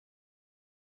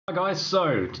Hi guys,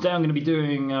 so today I'm going to be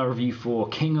doing a review for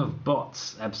King of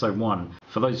Bots Episode 1.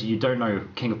 For those of you who don't know,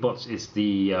 King of Bots is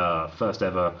the first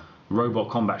ever robot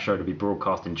combat show to be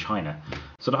broadcast in China.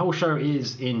 So the whole show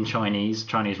is in Chinese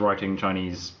writing,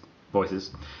 Chinese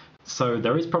voices. So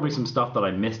there is probably some stuff that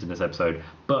I missed in this episode,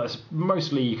 but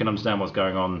mostly you can understand what's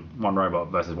going on, one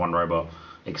robot versus one robot,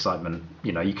 excitement,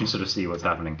 you know, you can sort of see what's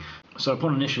happening. So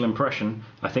upon initial impression,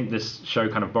 I think this show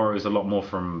kind of borrows a lot more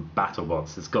from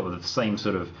BattleBots. It's got the same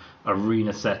sort of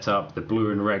arena setup, the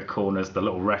blue and red corners, the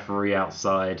little referee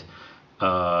outside,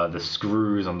 the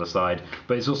screws on the side,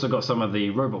 but it's also got some of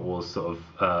the Robot Wars sort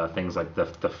of things like the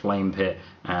flame pit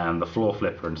and the floor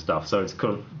flipper and stuff, so it's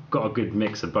got a good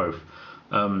mix of both.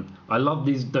 I love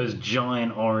those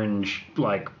giant orange,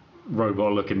 like,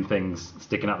 robot looking things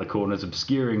sticking out the corners,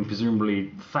 obscuring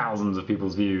presumably thousands of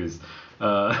people's views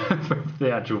from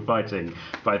the actual fighting,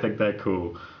 but I think they're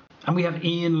cool. And we have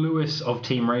Ian Lewis of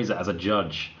Team Razor as a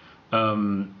judge,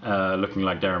 looking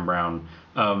like Darren Brown,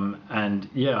 and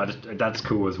yeah, that's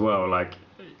cool as well, like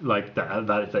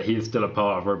that he is still a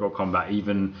part of Robot Combat,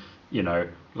 even, you know,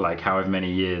 like however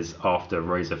many years after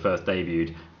Razor first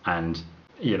debuted, and,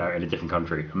 you know, in a different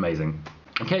country. Amazing.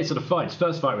 Okay, so the fights.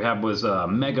 First fight we had was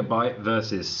Megabyte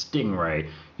versus Stingray.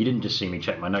 You didn't just see me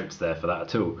check my notes there for that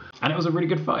at all. And it was a really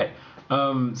good fight.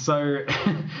 So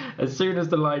as soon as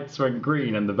the lights went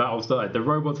green and the battle started, the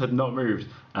robots had not moved,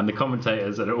 and the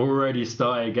commentators had already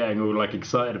started getting all like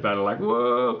excited about it, like,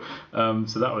 whoa!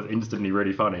 So that was instantly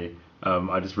really funny.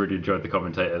 I just really enjoyed the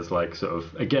commentators, like, sort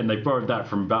of, again, they borrowed that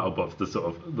from BattleBots, the sort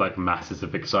of like masses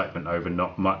of excitement over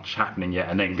not much happening yet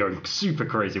and then going super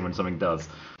crazy when something does.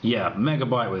 Yeah,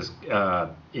 Megabyte was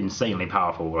insanely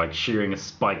powerful, like shearing a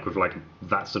spike with like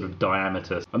that sort of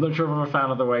diameter. I'm not sure if I'm a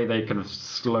fan of the way they kind of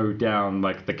slowed down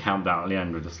like the countdown at the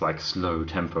end with this like slow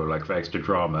tempo, like for extra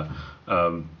drama.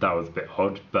 That was a bit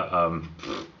odd, but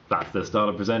that's their style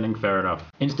of presenting, fair enough.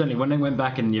 Incidentally, when they went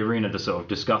back in the arena to sort of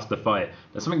discuss the fight,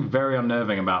 there's something very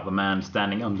unnerving about the man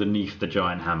standing underneath the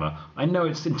giant hammer. I know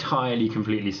it's entirely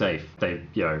completely safe. They,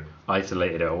 you know,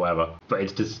 isolated it or whatever, but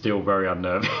it's just still very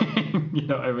unnerving. You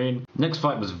know what I mean? Next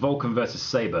fight was Vulcan versus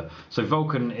Saber. So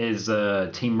Vulcan is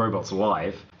Team Robots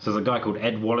Live. So there's a guy called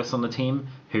Ed Wallace on the team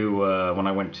who, when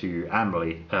I went to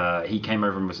Amberley, he came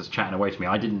over and was just chatting away to me.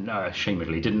 I didn't,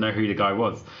 ashamedly, didn't know who the guy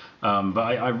was. But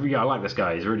I like this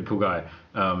guy. He's a really cool guy.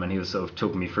 And he was sort of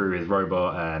talking me through his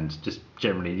robot and just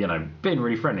generally, you know, being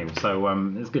really friendly. So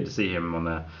it's good to see him on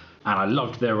there. And I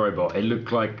loved their robot. It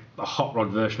looked like a hot rod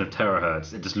version of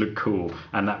Terahertz. It just looked cool.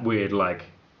 And that weird, like,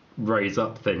 raise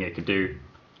up thing it could do,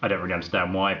 I don't really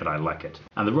understand why, but I like it.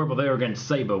 And the robot there against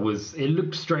Saber it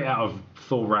looked straight out of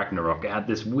Thor Ragnarok. It had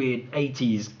this weird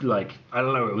 80s, like, I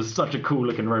don't know, it was such a cool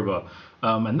looking robot.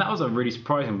 And that was a really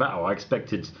surprising battle. I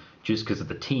expected, just because of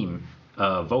the team,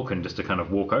 Vulcan just to kind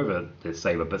of walk over this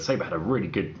Saber, but Saber had a really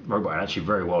good robot and actually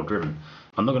very well driven.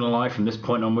 I'm not going to lie, from this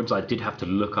point onwards I did have to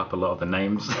look up a lot of the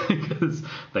names because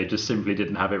they just simply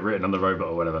didn't have it written on the robot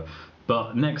or whatever.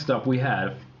 But next up we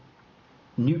have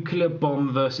Nuclear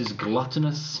Bomb versus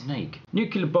Gluttonous Snake.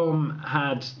 Nuclear Bomb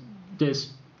had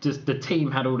this, just the team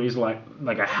had all these like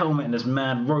a helmet and this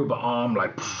mad robot arm,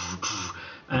 like,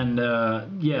 and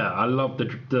yeah, I love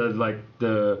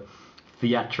the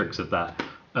theatrics of that.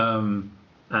 And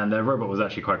their robot was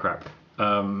actually quite crap.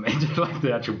 Like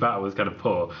the actual battle was kind of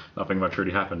poor. Nothing much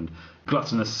really happened.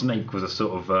 Gluttonous Snake was a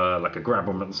sort of like a grab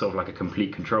on, but sort of like a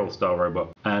complete control style robot.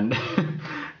 And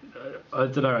I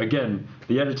don't know. Again,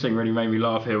 the editing really made me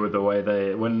laugh here with the way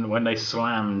when they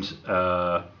slammed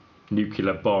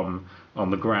Nuclear Bomb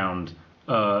on the ground.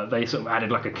 They sort of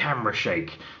added like a camera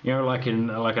shake, you know, like in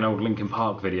like an old Linkin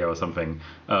Park video or something,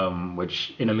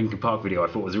 which in a Linkin Park video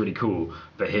I thought was really cool,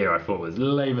 but here I thought was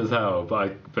lame as hell.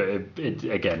 But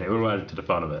it all added to the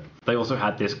fun of it. They also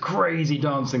had this crazy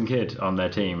dancing kid on their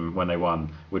team when they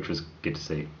won, which was good to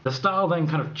see. The style then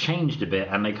kind of changed a bit,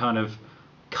 and they kind of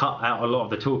cut out a lot of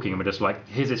the talking and were just like,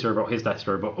 here's this robot, here's that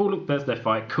robot, oh look, there's their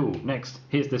fight, cool, next,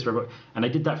 here's this robot. And they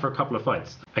did that for a couple of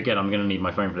fights. Again, I'm going to need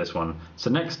my phone for this one. So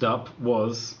next up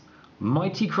was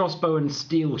Mighty Crossbow and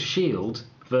Steel Shield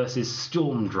versus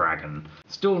Storm Dragon.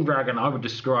 Storm Dragon I would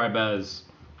describe as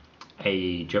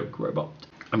a joke robot.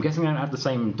 I'm guessing they don't have the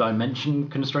same dimension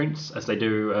constraints as they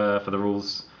do for the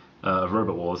rules of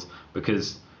Robot Wars,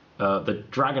 because the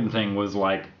dragon thing was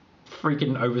like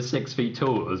freaking over 6 feet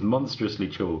tall. It was monstrously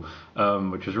tall,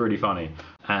 which was really funny.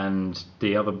 And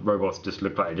the other robots just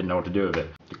looked like they didn't know what to do with it.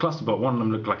 The Clusterbot, one of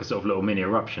them looked like a sort of little mini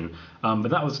eruption, but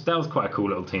that was quite a cool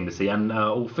little team to see, and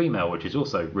all female, which is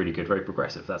also really good, very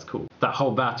progressive. That's cool. That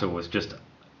whole battle was just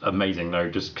amazing though,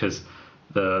 just because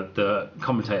The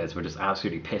commentators were just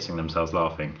absolutely pissing themselves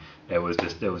laughing. It was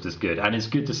just good, and it's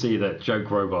good to see that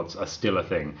joke robots are still a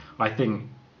thing. I think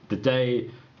the day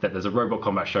that there's a robot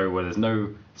combat show where there's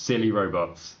no silly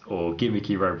robots or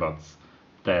gimmicky robots,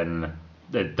 then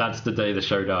that's the day the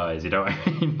show dies. You know what I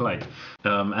mean? Like,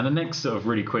 and the next sort of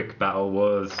really quick battle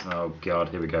was, oh god,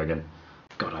 here we go again.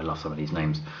 God, I love some of these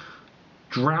names.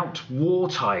 Drought War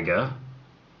Tiger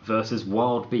versus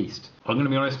Wild Beast. I'm going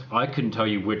to be honest, I couldn't tell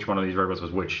you which one of these robots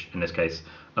was which in this case,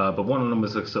 but one of them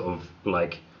was a sort of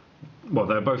like, well,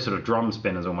 they're both sort of drum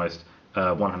spinners almost.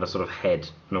 One had a sort of head,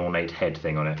 an ornate head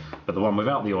thing on it, but the one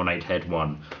without the ornate head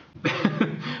won.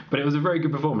 But it was a very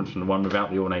good performance from the one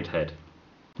without the ornate head.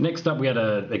 Next up we had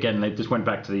again, they just went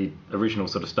back to the original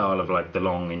sort of style of like the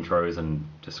long intros and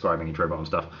describing each robot and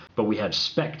stuff, but we had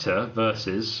Spectre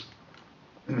versus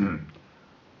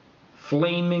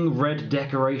Flaming Red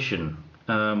Decoration,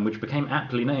 which became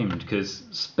aptly named because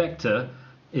Spectre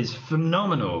is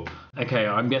phenomenal. Okay,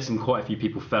 I'm guessing quite a few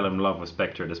people fell in love with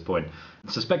Spectre at this point.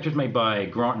 So Spectre is made by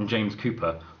Grant and James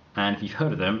Cooper, and if you've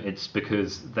heard of them, it's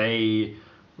because they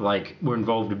were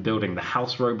involved in building the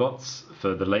house robots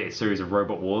for the latest series of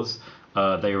Robot Wars.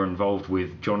 They were involved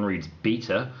with John Reed's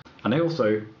Beta, and they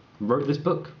also wrote this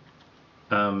book,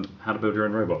 How to Build Your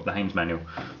Own Robot, the Haynes Manual.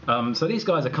 So these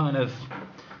guys are kind of,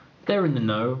 they're in the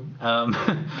know.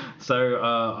 So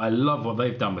I love what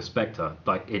they've done with Spectre.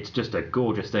 Like, it's just a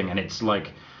gorgeous thing, and it's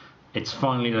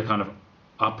finally the kind of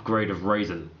upgrade of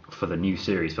Razor for the new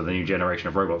series, for the new generation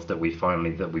of robots that we've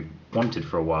wanted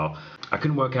for a while. I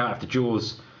couldn't work out if the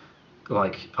jaws,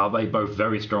 are they both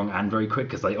very strong and very quick,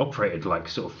 because they operated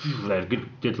Razor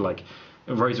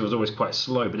was always quite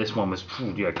slow, but this one was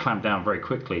clamped down very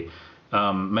quickly.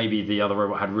 Maybe the other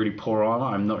robot had really poor armor,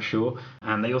 I'm not sure.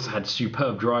 And they also had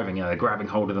superb driving. They're grabbing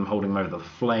hold of them, holding them over the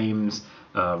flames,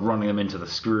 running them into the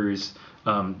screws.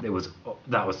 It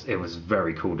was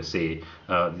very cool to see.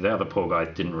 The other poor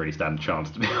guys didn't really stand a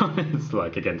chance, to be honest,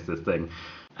 against this thing.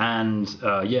 And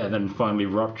then finally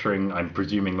rupturing, I'm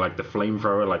presuming, the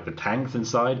flamethrower, the tanks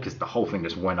inside, because the whole thing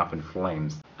just went up in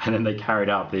flames. And then they carried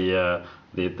out the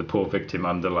poor victim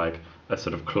under a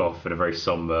sort of cloth in a very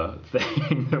somber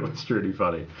thing. That was truly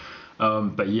funny.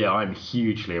 But yeah, I'm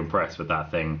hugely impressed with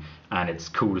that thing, and it's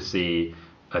cool to see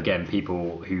again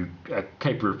people who are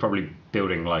capable of probably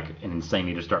building an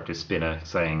insanely destructive spinner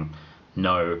saying,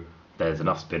 no, there's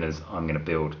enough spinners, I'm going to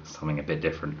build something a bit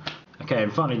different. Okay,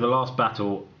 and finally the last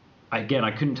battle, again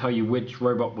I couldn't tell you which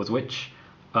robot was which,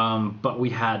 but we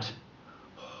had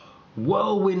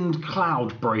Whirlwind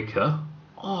Cloudbreaker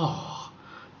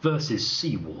versus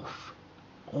Seawolf.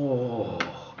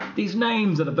 These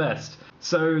names are the best.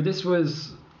 So this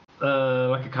was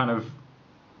a kind of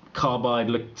carbide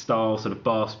style sort of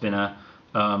bar spinner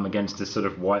against this sort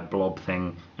of white blob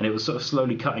thing, and it was sort of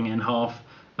slowly cutting it in half.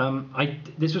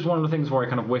 This was one of the things where I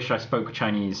kind of wish I spoke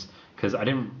Chinese, because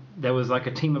there was a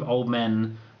team of old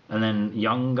men and then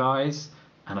young guys,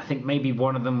 and I think maybe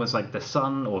one of them was the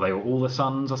son, or they were all the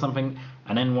sons or something,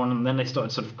 and then they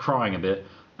started sort of crying a bit,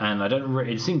 and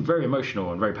it seemed very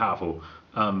emotional and very powerful,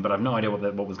 but I've no idea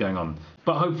what was going on.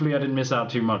 But hopefully I didn't miss out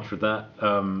too much with that,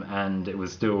 and it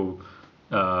was still,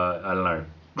 I don't know,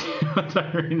 I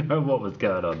don't really know what was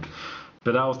going on.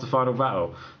 But that was the final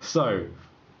battle. So,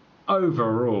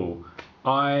 overall,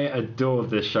 I adored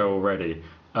this show already.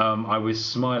 I was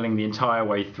smiling the entire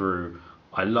way through.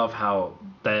 I love how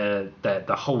the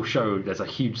whole show, there's a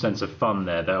huge sense of fun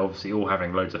there. They're obviously all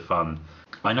having loads of fun.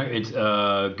 I noted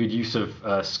good use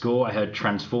of score. I heard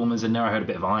Transformers in there. I heard a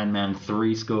bit of Iron Man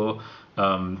 3 score.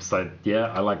 So yeah,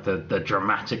 I like the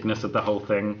dramaticness of the whole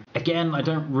thing. Again, I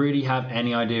don't really have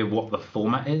any idea what the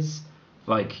format is.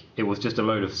 It was just a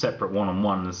load of separate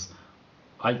one-on-ones.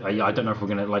 I don't know if we're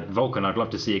gonna Vulcan. I'd love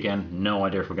to see again. No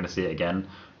idea if we're gonna see it again.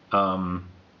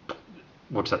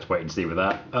 We'll just have to wait and see with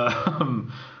that.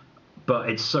 But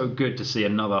it's so good to see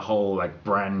another whole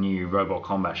brand new robot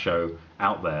combat show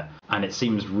out there, and it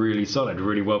seems really solid,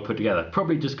 really well put together.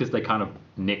 Probably just because they kind of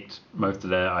nicked most of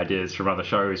their ideas from other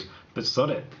shows, but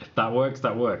solid. If that works,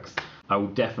 that works. I will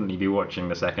definitely be watching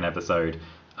the second episode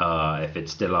if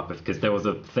it's still up, because there was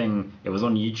a thing, it was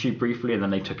on YouTube briefly and then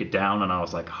they took it down, and I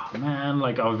was like, oh man, I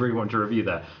really want to review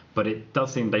that. But they do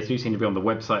seem to be on the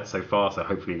website so far, so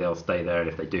hopefully they'll stay there, and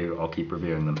if they do, I'll keep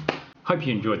reviewing them. Hope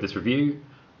you enjoyed this review.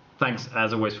 Thanks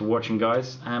as always for watching,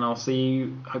 guys, and I'll see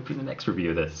you hopefully in the next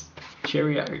review of this.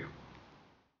 Cheerio.